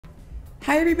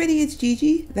Hi everybody, it's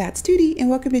Gigi, that's Tootie, and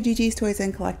welcome to Gigi's Toys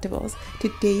and Collectibles.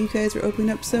 Today you guys are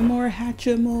opening up some more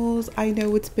Hatchimals. I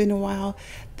know it's been a while.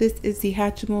 This is the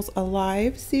Hatchimals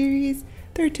Alive series.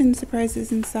 There are 10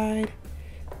 surprises inside.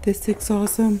 This looks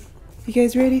awesome. You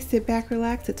guys ready? Sit back,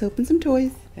 relax, let's open some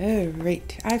toys.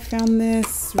 Alright, I found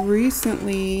this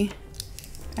recently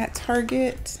at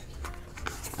Target.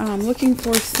 Looking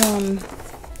for some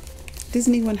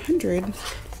Disney 100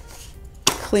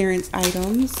 clearance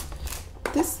items.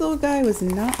 This little guy was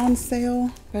not on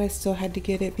sale, but I still had to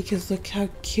get it because look how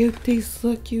cute these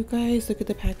look, you guys. Look at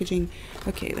the packaging.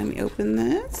 Okay, let me open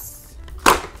this.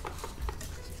 I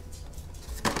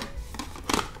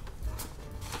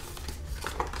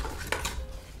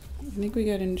think we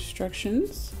got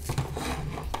instructions.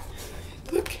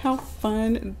 Look how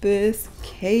fun this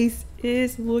case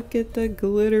is. Look at the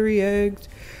glittery eggs.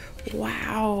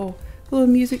 Wow. Little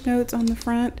music notes on the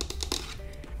front.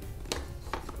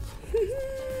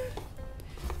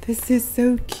 This is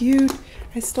so cute.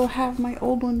 I still have my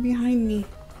old one behind me.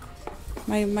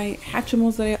 My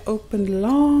Hatchimals that I opened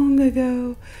long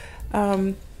ago.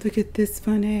 Look at this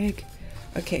fun egg.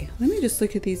 Okay, let me just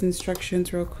look at these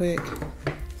instructions real quick.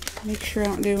 Make sure I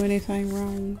don't do anything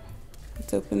wrong.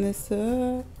 Let's open this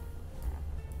up.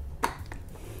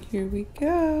 Here we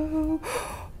go.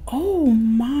 Oh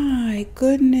my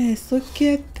goodness, look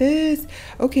at this.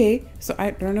 Okay, so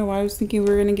I don't know why I was thinking we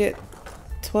were gonna get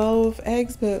 12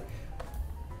 eggs, but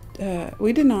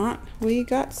we did not. We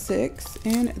got 6,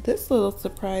 and this little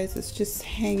surprise is just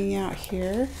hanging out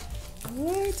here.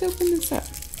 Let's open this up.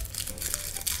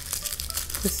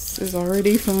 This is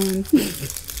already fun.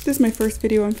 This is my first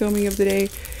video I'm filming of the day.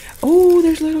 Oh,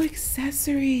 there's little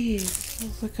accessories.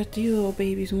 Oh, look at these little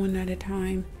babies one at a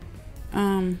time.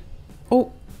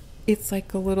 Oh, it's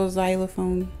like a little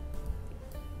xylophone.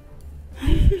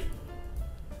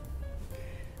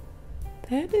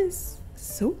 That is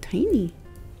so tiny.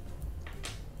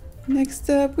 Next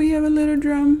up, we have a little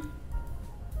drum.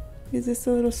 Is this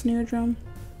a little snare drum?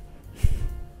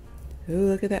 Oh,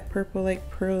 look at that purple, like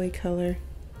pearly color.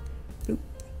 Boop,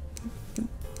 boop, boop.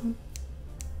 Am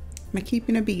I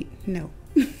keeping a beat? No.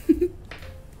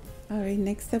 All right,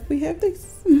 next up, we have the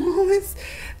smallest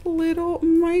little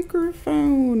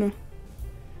microphone.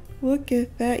 Look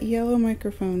at that yellow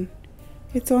microphone.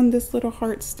 It's on this little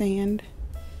heart stand.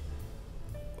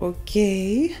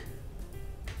 Okay.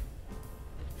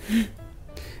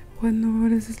 What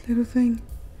is this little thing?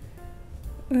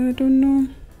 I don't know.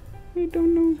 I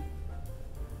don't know.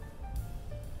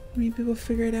 Maybe we'll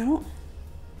figure it out.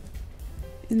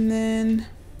 And then,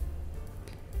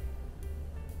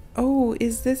 oh,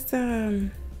 is this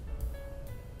a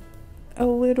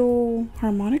little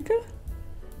harmonica?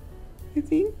 I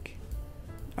think.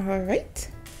 All right.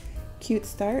 Cute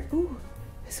start. Ooh,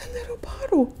 it's a little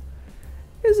bottle.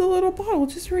 There's a little bottle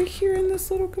just right here in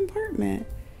this little compartment.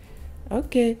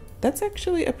 Okay, that's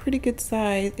actually a pretty good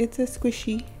size. It's a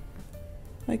squishy,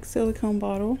 like silicone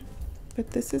bottle,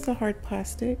 but this is a hard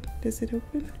plastic. Does it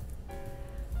open?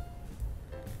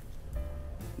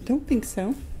 Don't think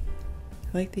so.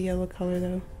 I like the yellow color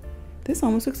though. This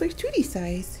almost looks like Tootie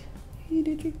size. Hey,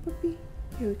 did you puppy?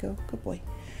 Here we go, good boy.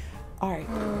 All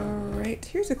right,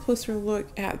 here's a closer look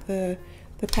at the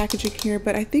packaging here,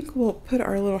 but I think we'll put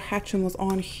our little Hatchimals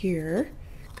on here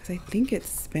because I think it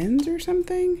spins or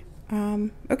something.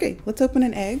 Okay, let's open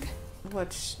an egg.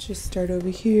 Let's just start over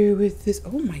here with this.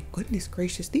 Oh my goodness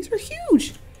gracious, these are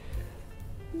huge.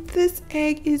 This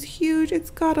egg is huge.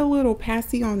 It's got a little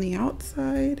passy on the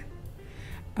outside.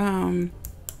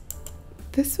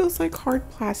 This feels like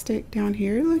hard plastic down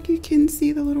here. Look, you can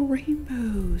see the little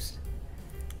rainbows.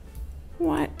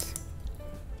 What?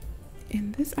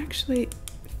 And this actually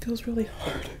feels really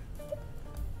hard.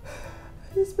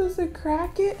 Am I supposed to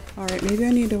crack it? All right, maybe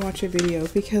I need to watch a video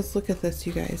because look at this,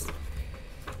 you guys.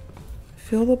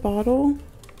 Fill the bottle.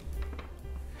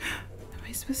 Am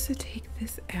I supposed to take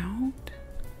this out?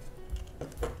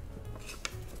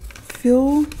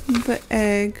 Fill the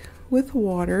egg with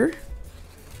water.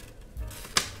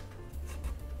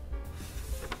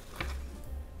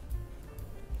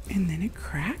 And then it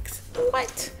cracks?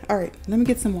 What? All right, let me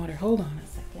get some water. Hold on a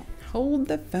second. Hold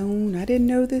the phone. I didn't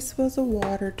know this was a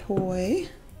water toy.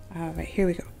 All right, here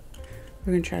we go.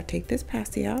 We're gonna try to take this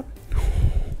passy out.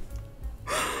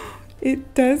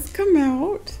 It does come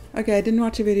out. Okay, I didn't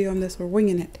watch a video on this. We're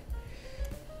winging it.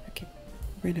 Okay,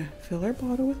 we're gonna fill our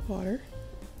bottle with water.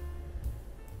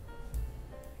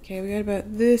 Okay, we got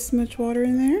about this much water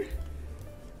in there.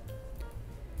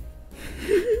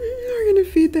 We're gonna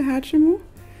feed the Hatchimal.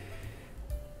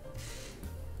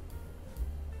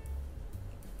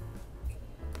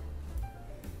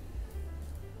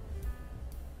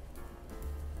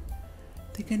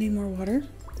 think I need more water.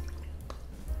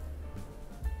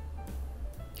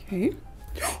 Okay.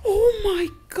 Oh my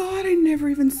God, I never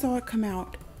even saw it come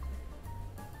out.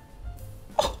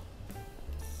 Oh.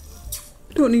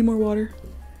 Don't need more water.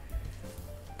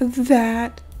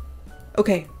 That,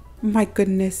 okay, my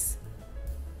goodness.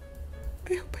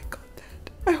 I hope I got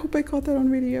that. I hope I caught that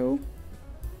on video.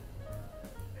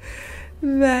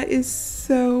 That is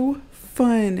so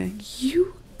fun.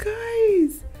 You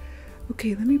guys.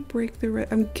 Okay, let me break the red.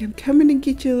 I'm coming to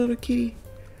get you, little kitty.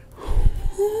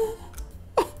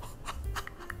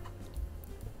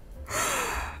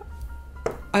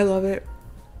 I love it.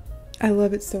 I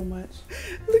love it so much.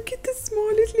 Look at the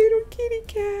smallest little kitty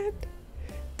cat.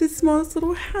 The smallest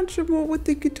little Hatchimal with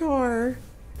the guitar.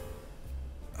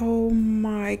 Oh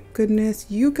my goodness.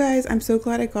 You guys, I'm so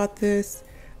glad I got this.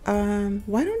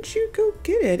 Why don't you go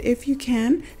get it if you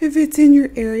can, if it's in your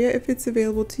area, if it's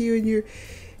available to you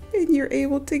and you're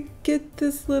able to get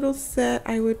this little set.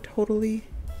 I would totally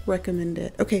recommend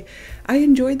it. Okay, I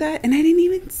enjoyed that and I didn't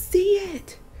even see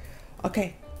it.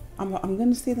 Okay, I'm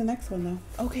gonna see the next one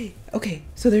though. Okay,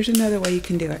 so there's another way you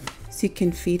can do it. So you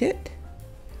can feed it,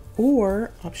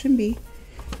 or option B,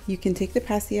 you can take the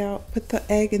passy out, put the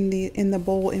egg in the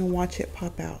bowl and watch it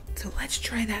pop out. So let's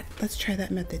try that. Let's try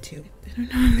that method too. I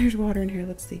don't know if there's water in here.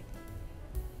 Let's see.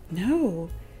 No,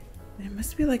 there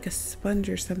must be like a sponge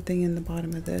or something in the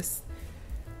bottom of this.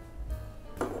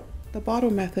 The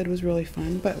bottle method was really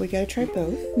fun, but we gotta try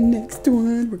both. Next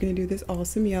one, we're gonna do this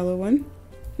awesome yellow one.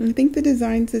 I think the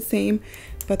design's the same,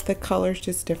 but the color's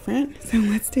just different. So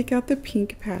let's take out the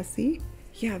pink passy.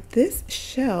 Yeah, this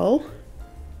shell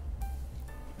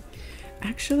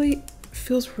actually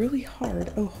feels really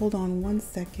hard. Oh, hold on 1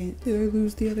 second. Did I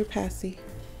lose the other passy?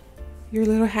 Your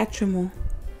little Hatchimal.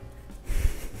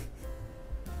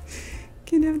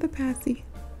 Can have the passy.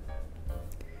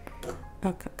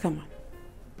 Oh, come on.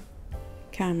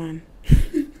 Come on.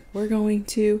 We're going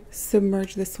to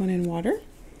submerge this one in water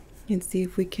and see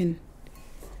if we can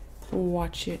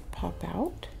watch it pop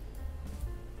out.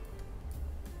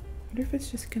 I wonder if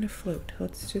it's just gonna float.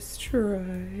 Let's just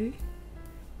try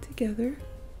together.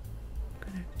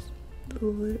 I'm gonna just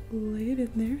lay it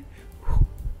in there.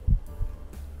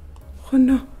 Oh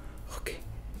no. Okay,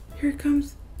 here it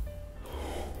comes.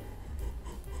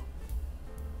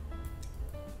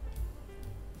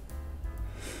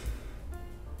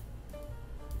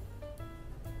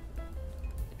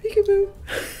 Peekaboo.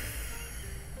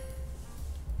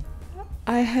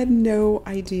 I had no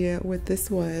idea what this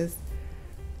was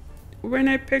when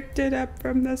I picked it up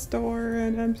from the store,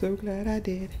 and I'm so glad I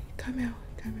did. Come out,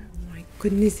 come out. Oh my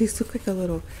goodness, this looks like a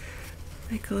little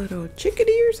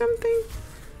chickadee or something.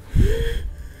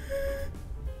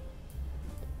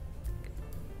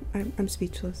 I'm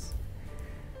speechless.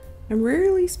 I'm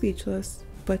rarely speechless,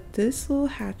 but this little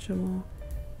Hatchimal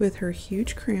with her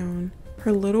huge crown,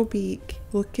 her little beak,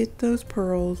 look at those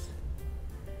pearls.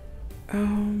 Oh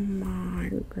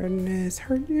my goodness,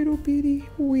 her little bitty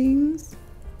wings.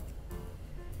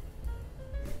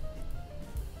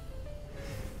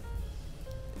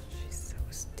 She's so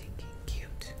stinking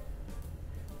cute.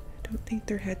 I don't think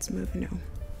their heads move, no.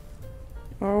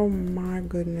 Oh my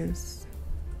goodness.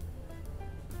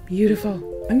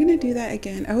 Beautiful. I'm gonna do that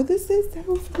again. Oh, this is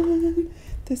so fun.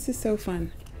 This is so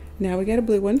fun. Now we got a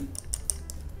blue one.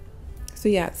 So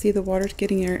yeah, see the water's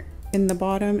getting in the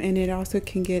bottom, and it also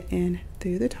can get in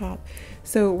through the top.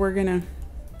 So we're gonna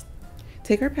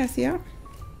take our passy out.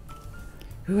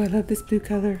 Ooh, I love this blue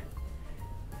color.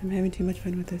 I'm having too much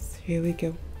fun with this. Here we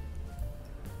go.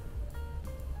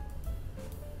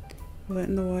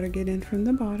 Letting the water get in from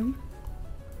the bottom.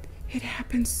 It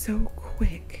happens so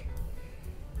quick.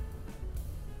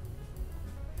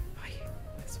 Oh, yeah.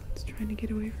 This one's trying to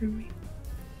get away from me.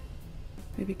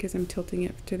 Maybe because I'm tilting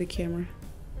it to the camera.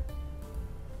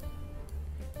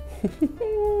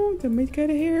 Somebody's got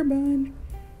a hair bun.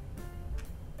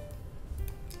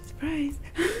 Surprise.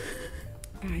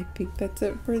 I think that's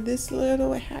it for this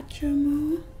little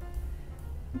Hatchimal.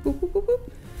 Boop, boop, boop,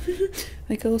 boop.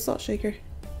 Like a little salt shaker.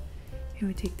 And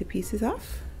we take the pieces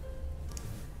off.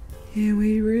 And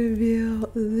we reveal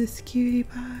this cutie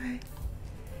pie.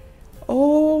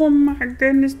 Oh my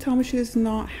goodness, tell me she does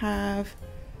not have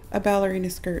a ballerina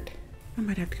skirt. I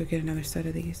might have to go get another set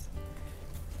of these.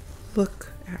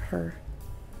 Look at her.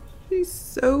 She's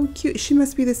so cute. She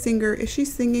must be the singer. Is she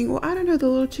singing? Well, I don't know. The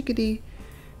little chickadee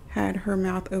had her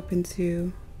mouth open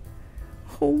too.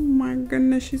 Oh my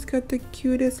goodness. She's got the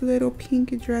cutest little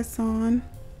pink dress on.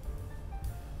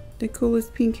 The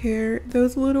coolest pink hair.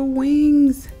 Those little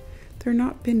wings. They're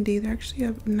not bendy. They're actually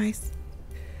a nice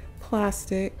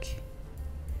plastic.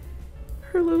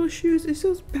 her little shoes. Is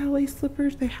those ballet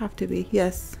slippers? They have to be.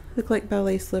 Yes, look like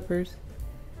ballet slippers.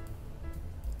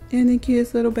 And the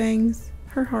cutest little bangs.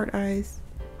 Her heart eyes.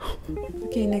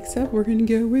 Okay, next up we're gonna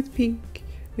go with pink.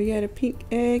 We got a pink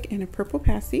egg and a purple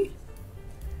passy.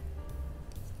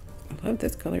 I love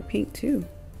this color pink too.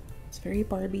 It's very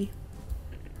Barbie.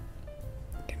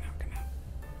 Come out.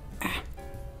 Ah.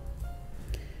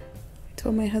 I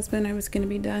told my husband I was gonna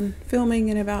be done filming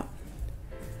in about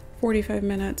 45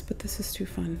 minutes, but this is too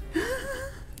fun.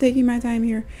 Taking my time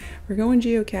here. We're going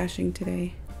geocaching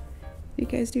today. You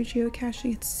guys do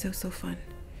geocaching? It's so fun.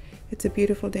 It's a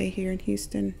beautiful day here in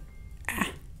Houston.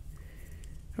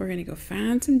 We're gonna go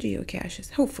find some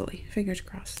geocaches. Hopefully, fingers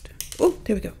crossed. Oh,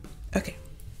 there we go. Okay.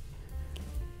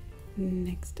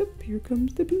 Next up, here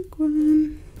comes the pink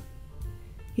one.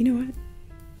 You know what?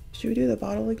 Should we do the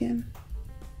bottle again?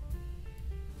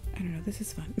 I don't know, this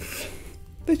is fun.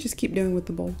 Let's just keep doing with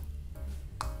the bowl.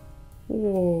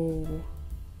 Whoa.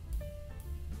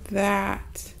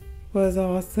 That was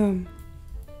awesome.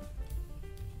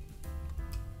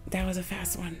 That was a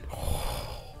fast one.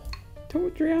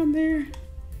 Don't drown there.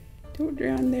 Don't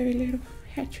drown there, little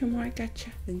Hatchimal. I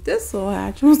gotcha. And this little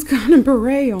Hatchimal's got a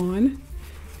beret on.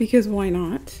 Because why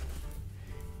not?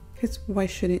 Because why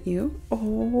shouldn't you?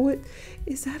 Oh,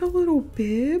 is that a little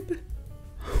bib?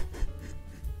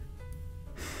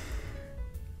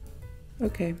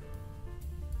 Okay.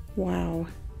 Wow.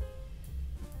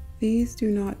 These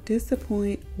do not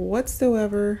disappoint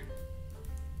whatsoever.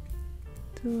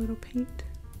 Do a little paint.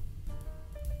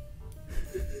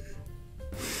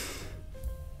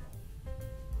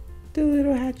 The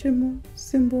little Hatchimal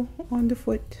symbol on the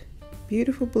foot.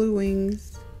 Beautiful blue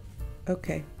wings.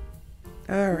 Okay.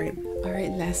 Alright,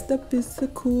 last up is the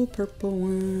cool purple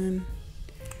one.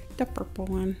 The purple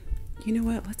one. You know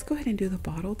what? Let's go ahead and do the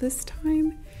bottle this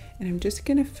time. And I'm just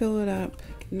gonna fill it up.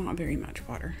 Not very much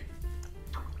water.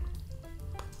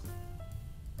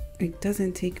 It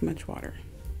doesn't take much water.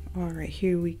 Alright,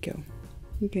 here we go.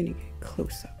 I'm gonna get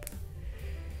close up.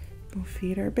 Go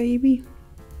feed our baby.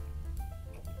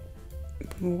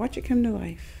 We'll watch it come to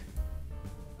life.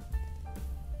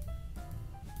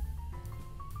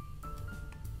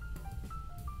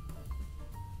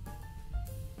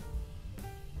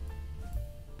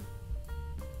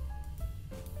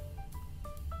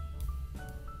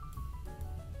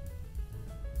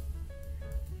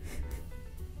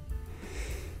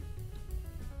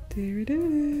 There it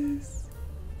is.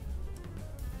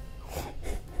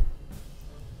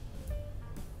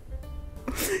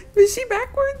 Is she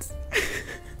backwards?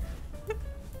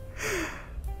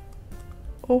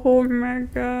 Oh my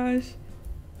gosh.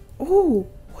 Oh,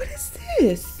 what is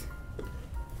this?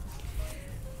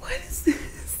 What is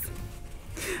this?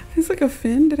 It's like a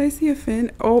fin. Did I see a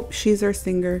fin? Oh, she's our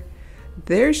singer.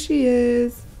 There she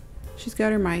is. She's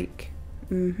got her mic.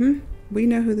 We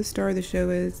know who the star of the show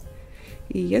is.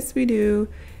 Yes, we do.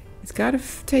 It's got a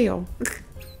tail.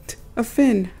 A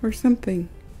fin or something.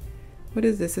 What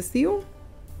is this? A seal?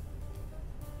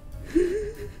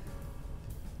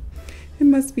 It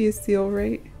must be a seal,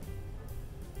 right?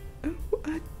 Oh,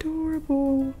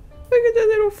 adorable. Look at that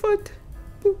little foot.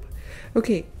 Boop.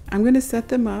 Okay, I'm gonna set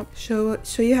them up. Show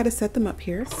you how to set them up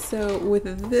here. So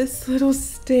with this little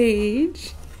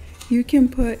stage, you can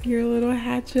put your little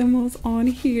Hatchimals on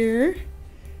here.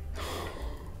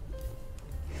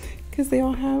 Because they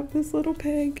all have this little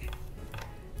peg.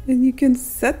 And you can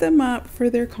set them up for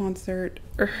their concert.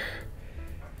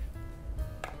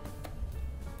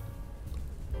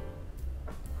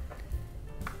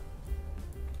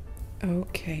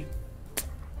 Okay,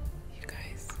 you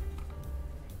guys,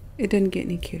 it doesn't get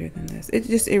any cuter than this.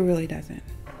 It really doesn't.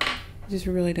 It just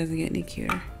really doesn't get any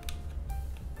cuter.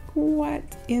 What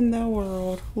in the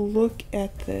world? Look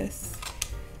at this.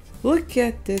 Look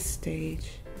at this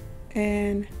stage.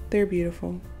 And they're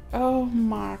beautiful. Oh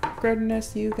my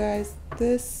goodness, you guys,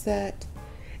 this set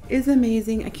is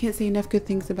amazing. I can't say enough good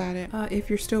things about it. If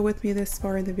you're still with me this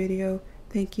far in the video,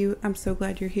 thank you. I'm so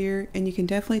glad you're here, and you can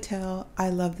definitely tell I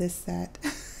love this set.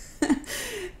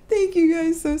 Thank you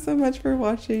guys so much for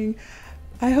watching.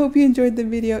 I hope you enjoyed the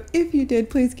video. If you did,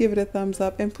 please give it a thumbs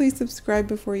up, and please subscribe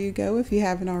before you go if you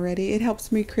haven't already. It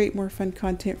helps me create more fun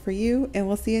content for you, and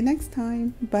we'll see you next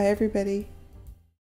time. Bye everybody.